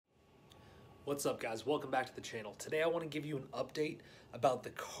What's up, guys? Welcome back to the channel. Today I want to give you an update about the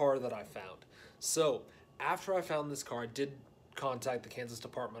car that I found. So after I found this car, I did contact the Kansas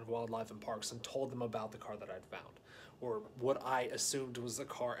Department of Wildlife and Parks and told them about the car that I'd found, or what I assumed was the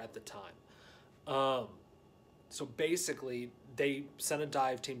car at the time. So basically they sent a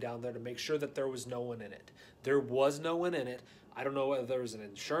dive team down there to make sure that there was no one in it. There was no one in it. I don't know whether there was an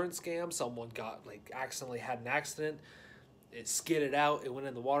insurance scam, someone got accidentally had an accident, it skidded out, it went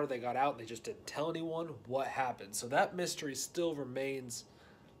in the water, they got out, and they just didn't tell anyone what happened. So that mystery still remains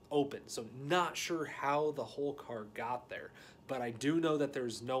open. So not sure how the whole car got there, but I do know that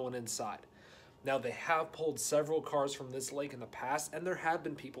there's no one inside. Now, they have pulled several cars from this lake in the past, and there have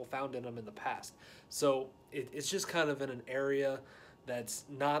been people found in them in the past. So it's just kind of in an area that's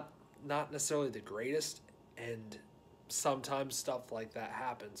not necessarily the greatest, and sometimes stuff like that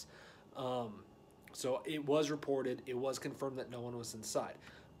happens. So it was reported, it was confirmed that no one was inside.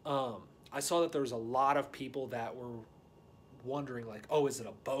 I saw that there was a lot of people that were wondering oh, is it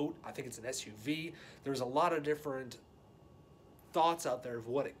a boat? I think it's an SUV. There's a lot of different thoughts out there of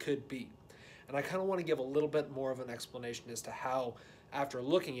what it could be. And I kind of want to give a little bit more of an explanation as to how, after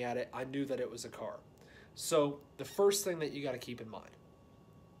looking at it, I knew that it was a car. So the first thing that you got to keep in mind,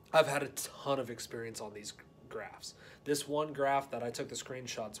 I've had a ton of experience on these graphs. This one graph that I took the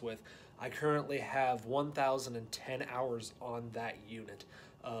screenshots with, I currently have 1,010 hours on that unit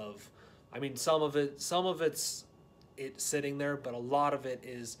of, I mean, some of it's sitting there, but a lot of it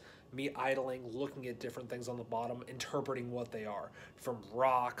is me idling, looking at different things on the bottom, interpreting what they are, from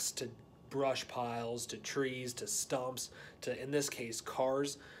rocks to brush piles to trees to stumps to, in this case,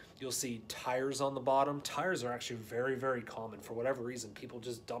 cars. You'll see tires on the bottom. Tires are actually very, very common. For whatever reason, people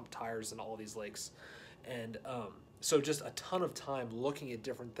just dump tires in all these lakes. And so just a ton of time looking at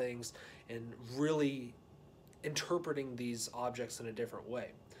different things and really interpreting these objects in a different way.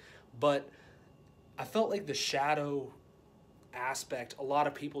 But I felt like the shadow aspect, a lot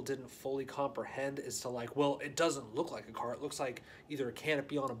of people didn't fully comprehend as to well, it doesn't look like a car. It looks like either a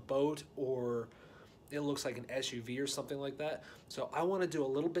canopy on a boat, or it looks like an SUV or something like that. So I want to do a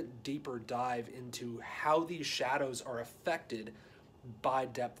little bit deeper dive into how these shadows are affected by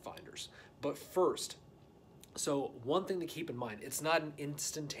depth finders. But first, so one thing to keep in mind, it's not an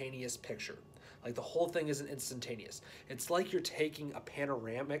instantaneous picture. The whole thing isn't instantaneous. It's like you're taking a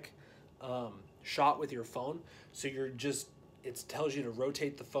panoramic shot with your phone. So it tells you to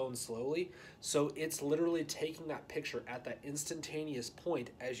rotate the phone slowly. So it's literally taking that picture at that instantaneous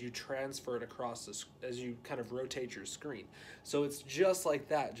point as you transfer it across as you kind of rotate your screen. So it's just like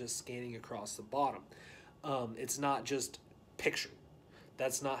that, just scanning across the bottom. It's not just picture.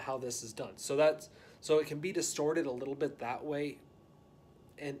 That's not how this is done. So it can be distorted a little bit that way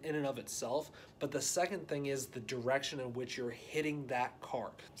in and of itself. But the second thing is the direction in which you're hitting that car.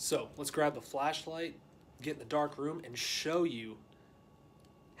 So let's grab the flashlight, get in the dark room, and show you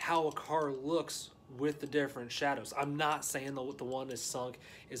how a car looks with the different shadows. I'm not saying the one that's sunk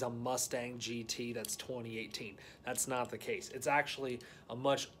is a Mustang GT that's 2018. That's not the case. It's actually a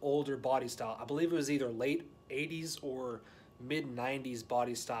much older body style. I believe it was either late 80s or mid 90s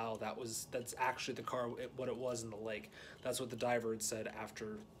body style that's actually the car, what it was in the lake. That's what the diver had said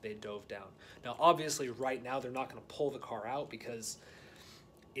after they dove down. Now obviously right now they're not going to pull the car out because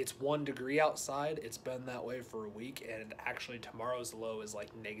it's 1 degree outside. It's been that way for a week, and actually tomorrow's low is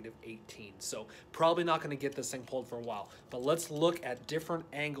 -18. So probably not going to get this thing pulled for a while. But let's look at different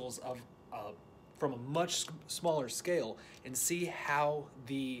angles of from a much smaller scale and see how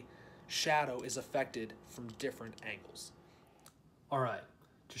the shadow is affected from different angles. All right,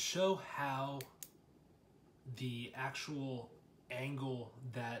 to show how the actual angle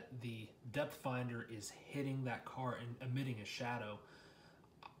that the depth finder is hitting that car and emitting a shadow,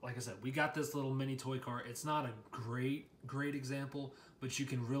 like I said, we got this little mini toy car. It's not a great example, but you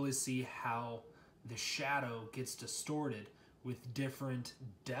can really see how the shadow gets distorted with different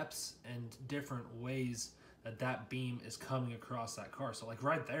depths and different ways that beam is coming across that car. So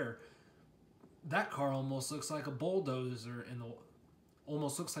right there, that car almost looks like a bulldozer in the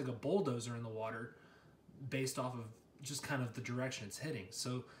water based off of just kind of the direction it's hitting.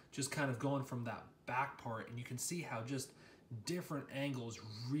 So just kind of going from that back part, and you can see how just different angles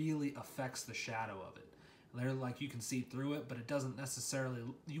really affects the shadow of it. There, you can see through it, but it doesn't necessarily,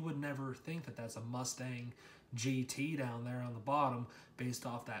 you would never think that that's a Mustang GT down there on the bottom based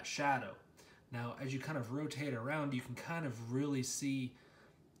off that shadow. Now, as you kind of rotate around, you can kind of really see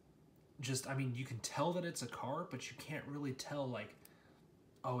you can tell that it's a car, but you can't really tell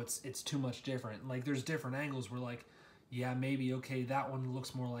oh, it's too much different. There's different angles where yeah, maybe, okay, that one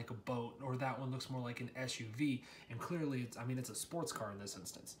looks more like a boat, or that one looks more like an SUV, and clearly it's a sports car in this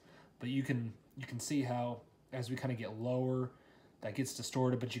instance. but you can see how as we kind of get lower, that gets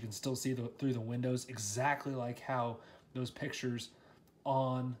distorted, but you can still see through the windows exactly like how those pictures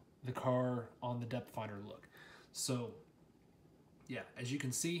on the car on the depth finder look. So yeah, as you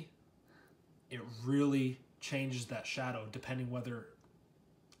can see, it really changes that shadow depending whether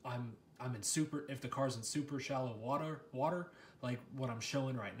I'm in super, if the car's in super shallow water like what I'm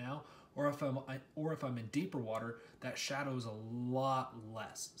showing right now, or if I'm in deeper water, that shadow is a lot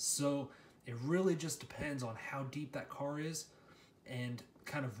less. So it really just depends on how deep that car is and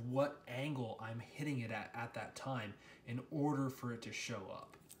kind of what angle I'm hitting it at that time in order for it to show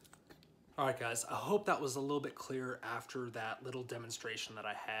up. All right, guys, I hope that was a little bit clearer after that little demonstration that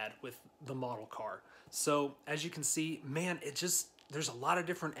I had with the model car. So as you can see, man, there's a lot of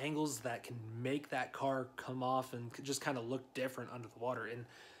different angles that can make that car come off and just kind of look different under the water. And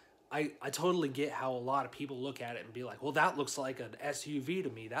I totally get how a lot of people look at it and be like, well, that looks like an SUV to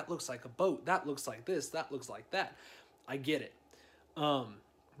me. That looks like a boat. That looks like this. That looks like that. I get it.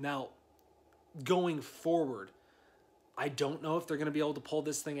 Now, going forward, I don't know if they're going to be able to pull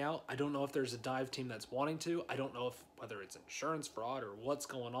this thing out. I don't know if there's a dive team that's wanting to. I don't know whether it's insurance fraud or what's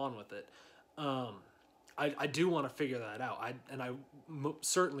going on with it. I do want to figure that out. I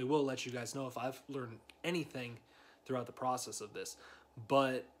certainly will let you guys know if I've learned anything throughout the process of this.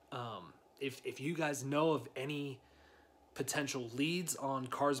 But if you guys know of any potential leads on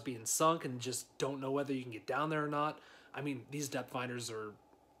cars being sunk and just don't know whether you can get down there or not, I mean, these depth finders are,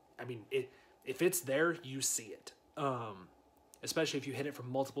 I mean, if it's there, you see it. Especially if you hit it from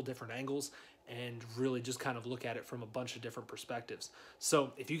multiple different angles and really just kind of look at it from a bunch of different perspectives.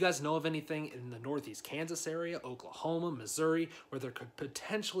 So if you guys know of anything in the Northeast Kansas area, Oklahoma, Missouri, where there could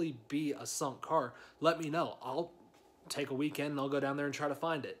potentially be a sunk car, let me know. I'll take a weekend and I'll go down there and try to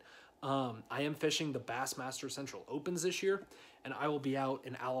find it. I am fishing the Bassmaster Central Opens this year, and I will be out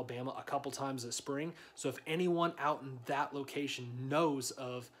in Alabama a couple times this spring. So if anyone out in that location knows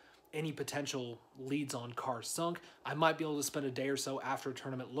of any potential leads on cars sunk, I might be able to spend a day or so after a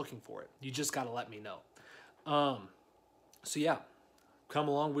tournament looking for it. You just got to let me know. So yeah, come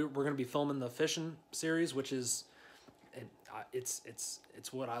along. We're going to be filming the fishing series, which is, it's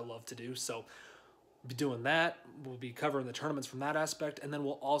what I love to do. So be doing that. We'll be covering the tournaments from that aspect, and then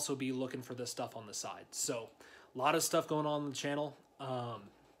we'll also be looking for this stuff on the side. So a lot of stuff going on the channel.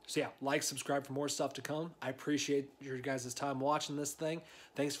 So yeah, like, subscribe for more stuff to come. I appreciate your guys' time watching this thing.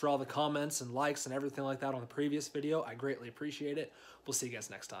 Thanks for all the comments and likes and everything like that on the previous video. I greatly appreciate it. We'll see you guys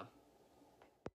next time.